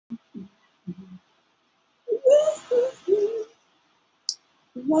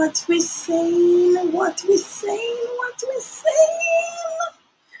What we saying? What we saying? What we saying?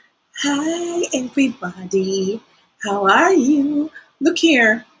 Hi, everybody. How are you? Look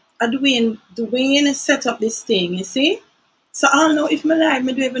here. Dwayne set up this thing, you see? So I don't know if my live, I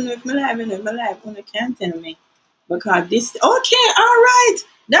don't even know if my live, only can't tell me. Because this, okay, all right.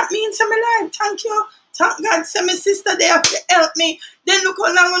 That means I'm alive. Thank you. Thank God, so my sister there to help me. Then look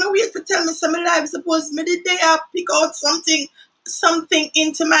how long I'm gonna wait to tell me some alive. Suppose me the day I pick out something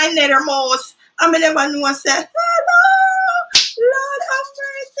into my nethermost. I never know I said, hello, Lord of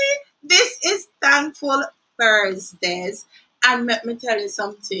mercy. This is Thankful Thursdays. And let me tell you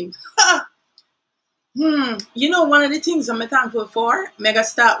something. You know, one of the things I'm thankful for, mega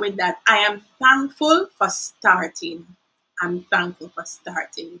start with that. I am thankful for starting. I'm thankful for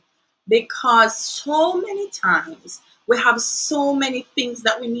starting. Because so many times we have so many things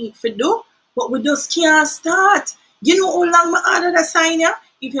that we need to do, but we just can't start. You know how long my order the sign ya?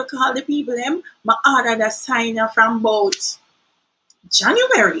 If you call the people them, my order the sign ya from about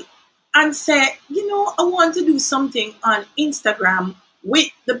January and say, you know, I want to do something on Instagram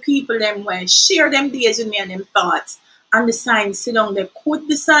with the people them where share them days with me and them thoughts. And the sign sit down there. Could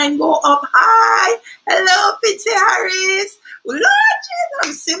the sign go up high? Hello, Fitzy Harris. Lord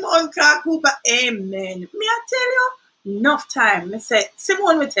Jesus, Simone Clark Cooper. Amen. Me I tell you, enough time. I say,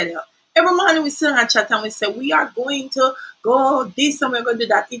 Simone will tell you. Every morning we sit on a chat and we say, we are going to go this and we're going to do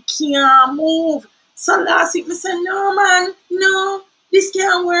that. It can't move. So last week I said, no man, no, this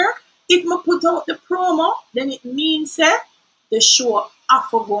can't work. If I put out the promo, then it means that the show have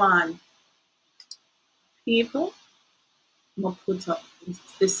to go on. People, I put up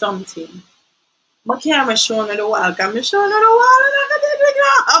the something. I can't show on the wall. Can I show on the wall and I can take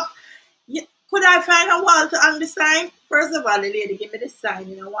it off? Yeah. Could I find a wall to hang the sign? First of all, the lady give me the sign,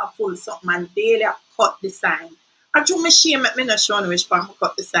 you know, I want full something and daily I cut the sign. I do my shame at me not showing which part I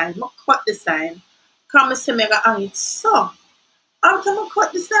cut the sign. I cut the sign. Come and say me I hang it so. After I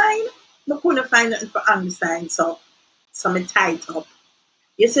cut the sign, I couldn't find nothing for hang the sign, so I tie it up.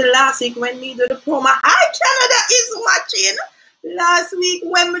 You see, last week when me do the promo, hi Canada is watching. Last week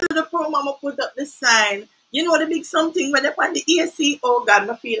when me do the promo, I put up the sign. You know the big something when they on the AC. Oh God,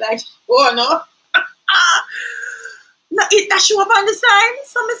 I feel like, oh no. No, it that show up on the sign.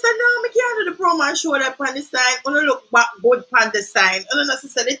 So I said, no, I can't do the promo and show that on the sign. I don't look back good on the sign. I don't know,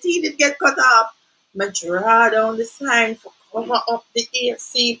 so the teeth did get cut off. I draw down the sign for cover up the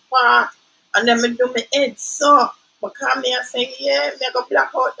AC part. And then I do my head so. But come here and say, yeah, me go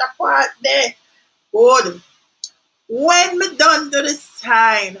black out that part there. Good. When me done do the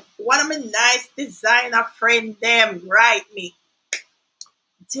sign, one of my nice designer friend them write me,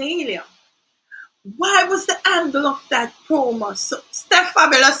 Delia, why was the angle of that promo so Steph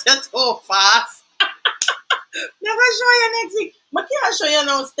Fabulous you're too fast? Never show you next week. I can't show you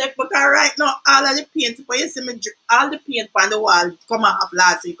now, Steph, because right now all of the paint, but you see me, all the paint on the wall come off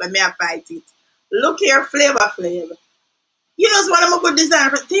last week when me I fight it. Look here, flavor. You know what I'm a good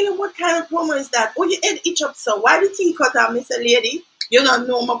designer. Tell you what kind of promo is that? Oh, you head itch up so. Why the tea cut off, Mr. Lady? You don't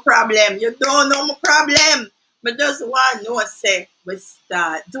know my problem. You don't know my problem. But just want to know, say, we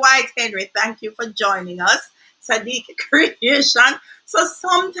start. Dwight Henry, thank you for joining us. Sadiq Creation. So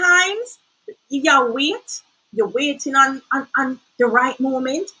sometimes you wait. You're waiting on the right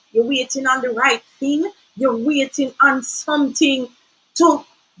moment. You're waiting on the right thing. You're waiting on something to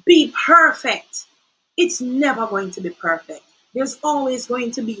be perfect. It's never going to be perfect. There's always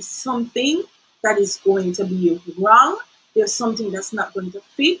going to be something that is going to be wrong. There's something that's not going to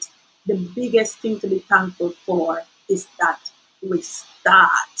fit. The biggest thing to be thankful for is that we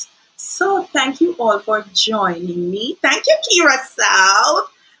start. So thank you all for joining me. Thank you, Kira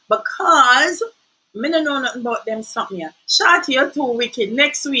South, because I don't know nothing about them something here. Shorty, you're too wicked.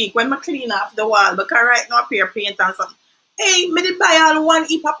 Next week, when I clean off the wall, because right now I appear paint and something. Hey, me did buy all one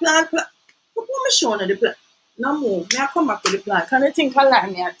heap of plant. What am I showing you the plant? No move. May I come back to the plant? Can you think I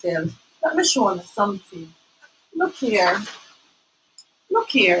like me I tell? Let me show you something. Look here. Look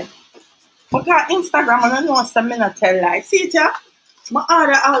here. Because Instagram, I don't know some not tell lie. See it here? My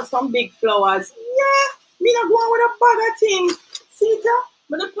order all some big flowers. Yeah. Me not going with a bag of things. See it here?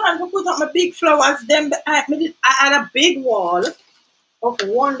 But the plan to put up my big flowers. Then I had a big wall of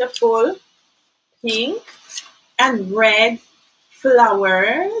wonderful pink and red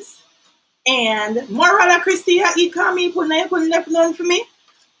flowers. And Morala Christia, you come in, couldn't left none for me?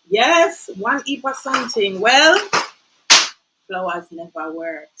 Yes, one heap of something. Well, flowers never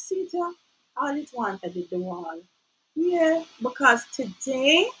work. See it? All it wanted is the wall. Yeah, because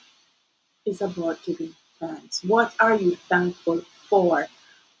today is about giving thanks. What are you thankful for?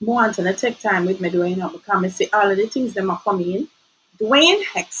 More to take time with me doing it because I see all of the things that are coming in Dwayne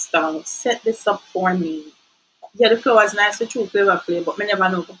Hextall set this up for me. Yeah, the flowers nice, the true flavor, but me never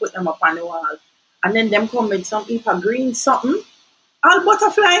know to put them up on the wall. And then them come with some heap of green something. All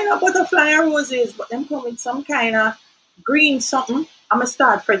butterfly and roses, but them come with some kind of green something. I'ma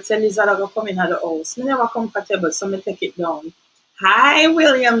start Fred say lizard go come in at the house. Me never comfortable, so me take it down. Hi,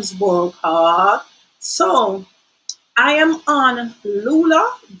 Williamsburg. So I am on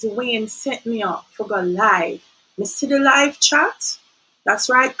Lula. Dwayne sent me up for go live. Me see the live chat. That's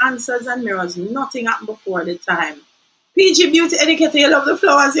right, answers and mirrors. Nothing happened before the time. PG Beauty Educator, you love the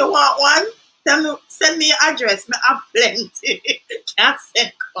flowers, you want one? Tell me, send me your address. Me have plenty. Can't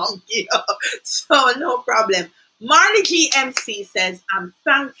send come here. So no problem. Marley GMC says, I'm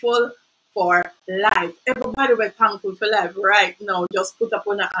thankful for life. Everybody we're thankful for life right now. Just put up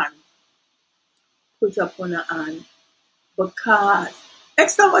on a hand. Put up on a hand. Because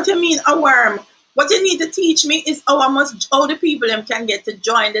extra what you mean a worm. What you need to teach me is how the people them can get to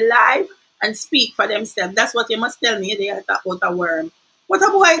join the live and speak for themselves. That's what you must tell me there about a worm. What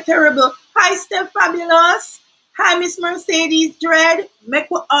a boy terrible. Hi Steph Fabulous. Hi Miss Mercedes Dread. Make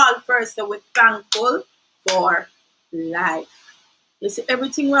we all first so we're thankful for life. You see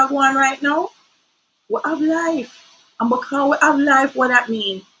everything we're going right now? We have life. And because we have life, what that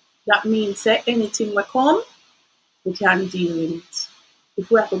mean? That means say anything will come, we can deal with it. If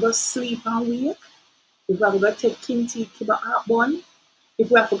we have to go sleep and wake, if we have to go take kinty, keep a heart bun,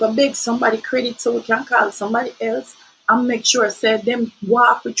 if we have to go beg somebody credit so we can call somebody else and make sure say them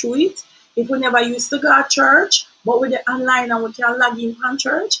walk we through it. If we never used to go to church, but we're online and we can log in on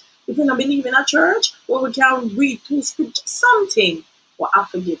church, if we don't believe in a church, but we can read through scripture, something, we have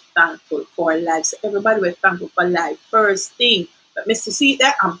to give thankful for life. So everybody we're thankful for life. First thing. But Mr. See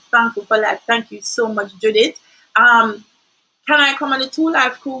there, I'm thankful for life. Thank you so much, Judith. Can I come on the 2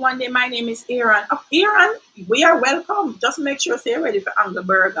 Live Crew one day? My name is Aaron. Aaron, we are welcome. Just make sure say you're ready for Angle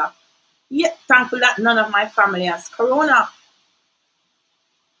Burger. Yeah, thankful that none of my family has corona.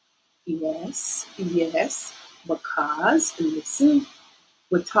 Yes, because listen,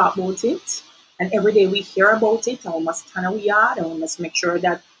 we talk about it, and every day we hear about it, and we must stand our yard, and we must make sure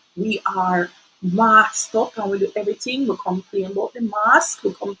that we are masked up and we do everything. We complain about the mask,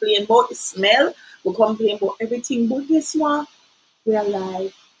 we complain about the smell, we complain about everything, but guess what? We are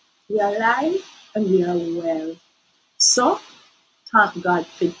alive. We are alive and we are well. So, thank God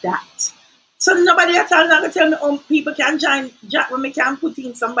for that. So, nobody at all going to tell me people can join when we can put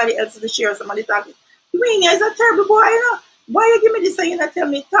in somebody else to share somebody talking. Dwayne is a terrible boy, you know. Why you give me this and you not tell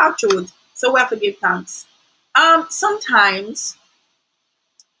me talk truth? So, we have to give thanks. Sometimes,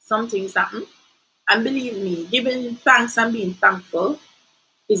 some things happen. And believe me, giving thanks and being thankful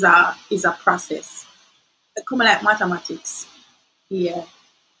is a process. It come like mathematics. Yeah.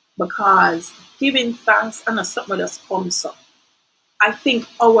 Because giving thanks and something just comes up. I think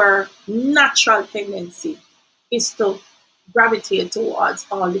our natural tendency is to gravitate towards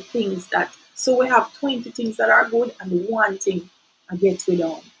all the things that, so we have 20 things that are good and one thing I get rid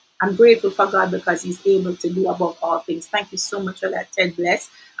of. I'm grateful for God because He's able to do above all things. Thank you so much for that, Ted Bless.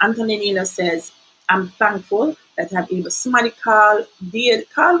 Anthony Nina says, I'm thankful that I'm able. Somebody call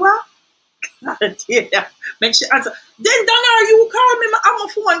what? Yeah. Make sure answer. Then Danar, you call me. I'm a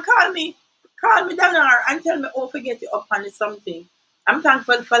phone. Call me, Danar, and tell me, oh, forget it up on something. I'm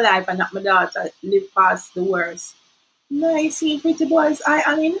thankful for life and that my daughter live past the worst. Nice, see pretty boys.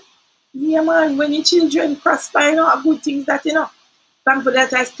 Alan. Yeah, man. When your children prosper, you know, good things that you know. Thankful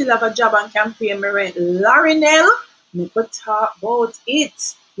that I still have a job and can pay my rent. Larinell, me could talk about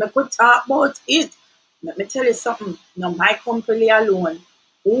it. Let me tell you something. Now, my company alone,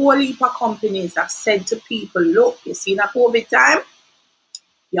 whole heap of companies have said to people, look, you see in a COVID time,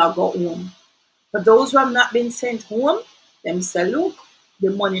 y'all go home. For those who have not been sent home, them say, look, the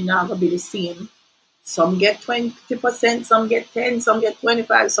money now going to be the same. Some get 20%, some get 10, some get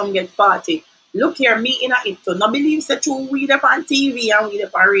 25, some get 40. Look here, me in it. So no believe that you read up on TV and read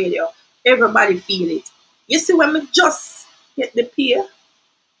up on radio. Everybody feel it. You see when me just get the pay,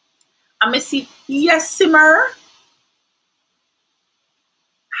 and me see, yes, Simmer.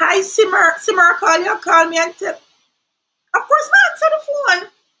 Hi, Simmer. Simmer call me and tell. Of course, I answer the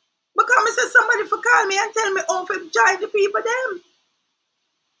phone. Because I say somebody for call me and tell me, oh, for join the people them.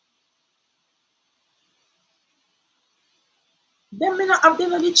 Them me not have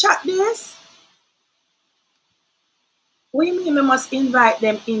them on the chat this. What do you mean we must invite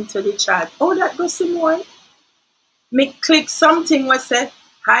them into the chat? Oh, that goes Simone. Me click something where say,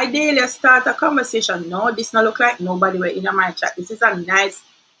 hi Dahlia, start a conversation. No, this not look like nobody were in my chat. This is a nice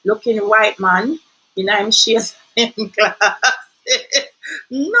looking white man in I'm shares in class.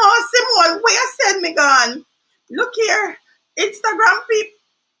 No, Simone, where you send me gone? Look here. Instagram people.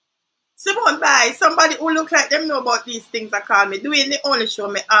 Simone, bye. Somebody who look like them know about these things I call me. Doing the only show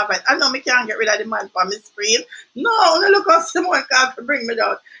me have it. I know me can't get rid of the man from my screen. No, I look how Simone can't bring me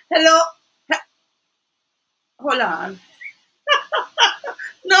down. Hello? Hold on.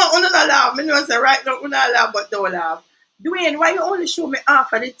 No, you don't laugh. Me know say right now, you don't laugh, but don't laugh. Dwayne, why you only show me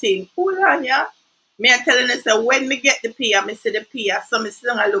half of the thing? Hold on, yeah? Me I telling you, say, when me get the pay, I see the pay, so me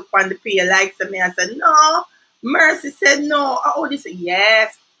still I look on the pay, like to me, I said, no. Mercy said, no. Oh, this,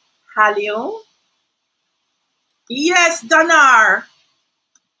 yes. Hello? Yes, Donar.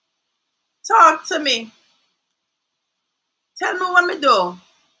 Talk to me. Tell me what me do.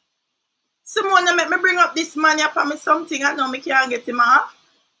 Someone make me bring up this man here for me something. I know me can't get him off.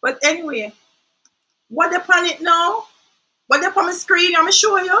 But anyway, what upon it now? What up on my screen? I'm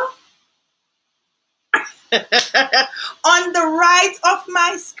show you. On the right of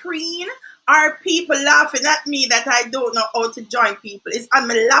my screen are people laughing at me that I don't know how to join people. It's on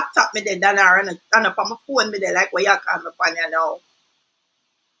my laptop me there, and up on my phone me there, like what you call me upon you now.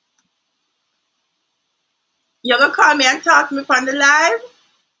 You gonna call me and talk to me on the live?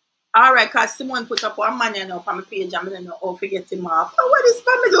 Alright, cause someone put up one man you know on my page and I don't know how to get him off. Oh, what is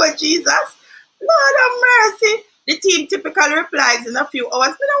family doing, Jesus? Lord have mercy. The team typically replies in a few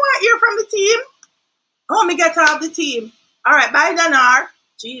hours. We don't want to hear from the team. Oh, me get off the team. Alright, bye Danar.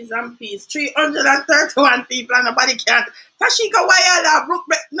 Jeez and peace. 331 people and nobody can't. Tashika, why you laugh?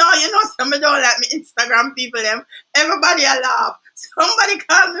 No, you know somebody don't like me Instagram people them. Everybody a laugh. Somebody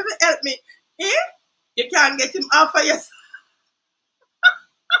call me to help me. Eh? You can't get him off of yourself.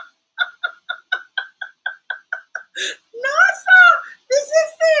 No, sir. This is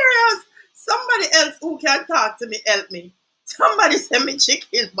serious. Somebody else who can talk to me, help me. Somebody send me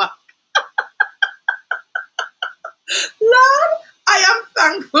chicken back. Lord, I am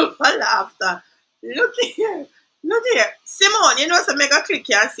thankful for laughter. Look here. Look here. Simone, you know, so make a click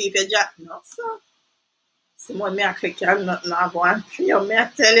here and see if you just. No, sir. Simone, me a click here and nothing I go and feel. Me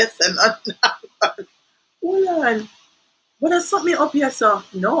I tell you, so nothing. Hold on. But there's something up here, sir.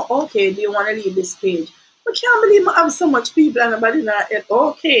 No, okay. Do you want to leave this page? I can't believe I have so much people and nobody not help.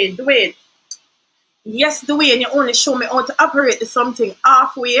 Okay, Dwayne. Yes, Dwayne, you only show me how to operate something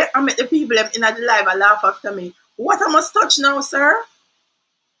halfway and make the people in the live a laugh after me. What I must touch now, sir?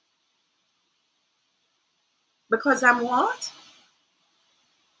 Because I'm what?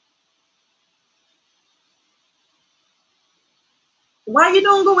 Why you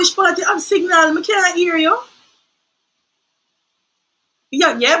don't go which party have signal? I can't hear you.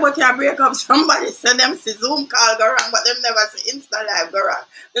 Yeah, but you break up somebody, send them see Zoom call go wrong, but them never see Insta live go wrong.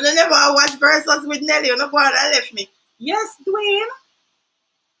 Then they never watch Versus with Nelly, you know what I left me. Yes, Dwayne.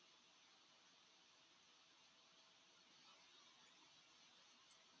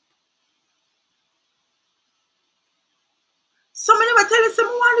 Some never tell you some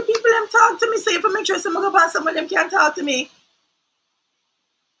one of the people them talk to me, so if I make sure some go past some of them can't talk to me.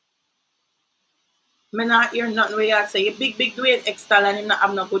 Me not hear nothing where you say. You big Dwayne Extal and him not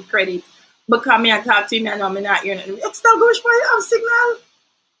have no good credit. Because me I talk to him, I know me not hear nothing. Extal go which part you have signal?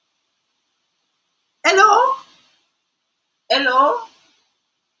 Hello? Hello?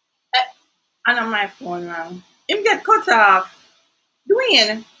 And on my phone now. Him get cut off.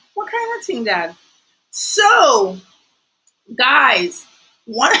 Dwayne, what kind of thing that? So, guys,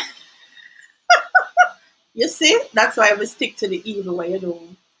 one you see, that's why I will stick to the evil way you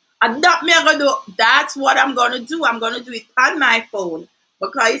do. And that me I gonna do. That's what I'm gonna do. I'm gonna do it on my phone.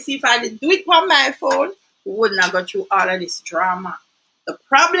 Because you see, if I did do it on my phone, we wouldn't have got through all of this drama. The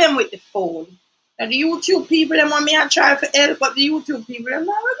problem with the phone, and the YouTube people them want me to try for help, but the YouTube people them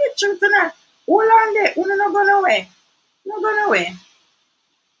not gonna get through tonight. Hold on there, we're not going away. Not going away.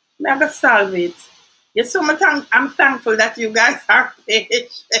 I'm gonna solve it. Yes, so I'm thankful that you guys are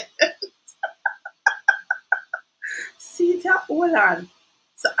patient. See that? Hold on.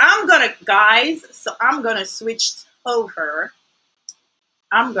 So I'm gonna switch over.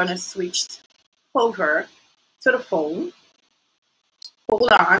 I'm gonna switch over to the phone.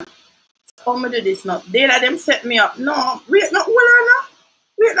 Hold on. How am I do this now? They let them set me up. No, wait, no, hold on now.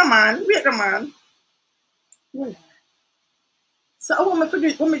 Wait the man. Hold on. So I want me to do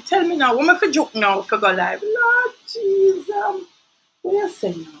it. Want me tell me now? Want me to joke now for go live? Lord Jesus. What you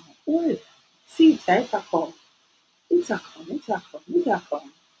say now? Hold on. See it, it's a come. It's a come.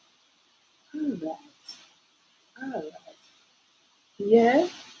 Alright. Yeah.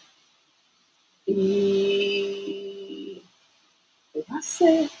 What I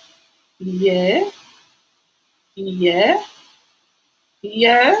say? Yeah.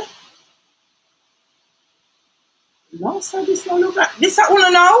 No, so this no look like this. I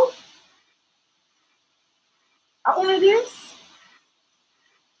wanna know. I wanna this.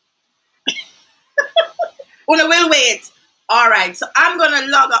 Una will wait. All right, so I'm gonna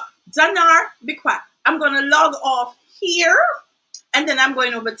log off. Danar, be quiet. I'm gonna log off here, and then I'm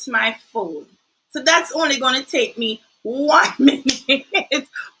going over to my phone. So that's only gonna take me 1 minute.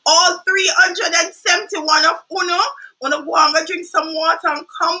 All 371 of Uno. Wanna go and go drink some water and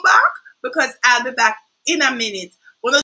come back because I'll be back in a minute.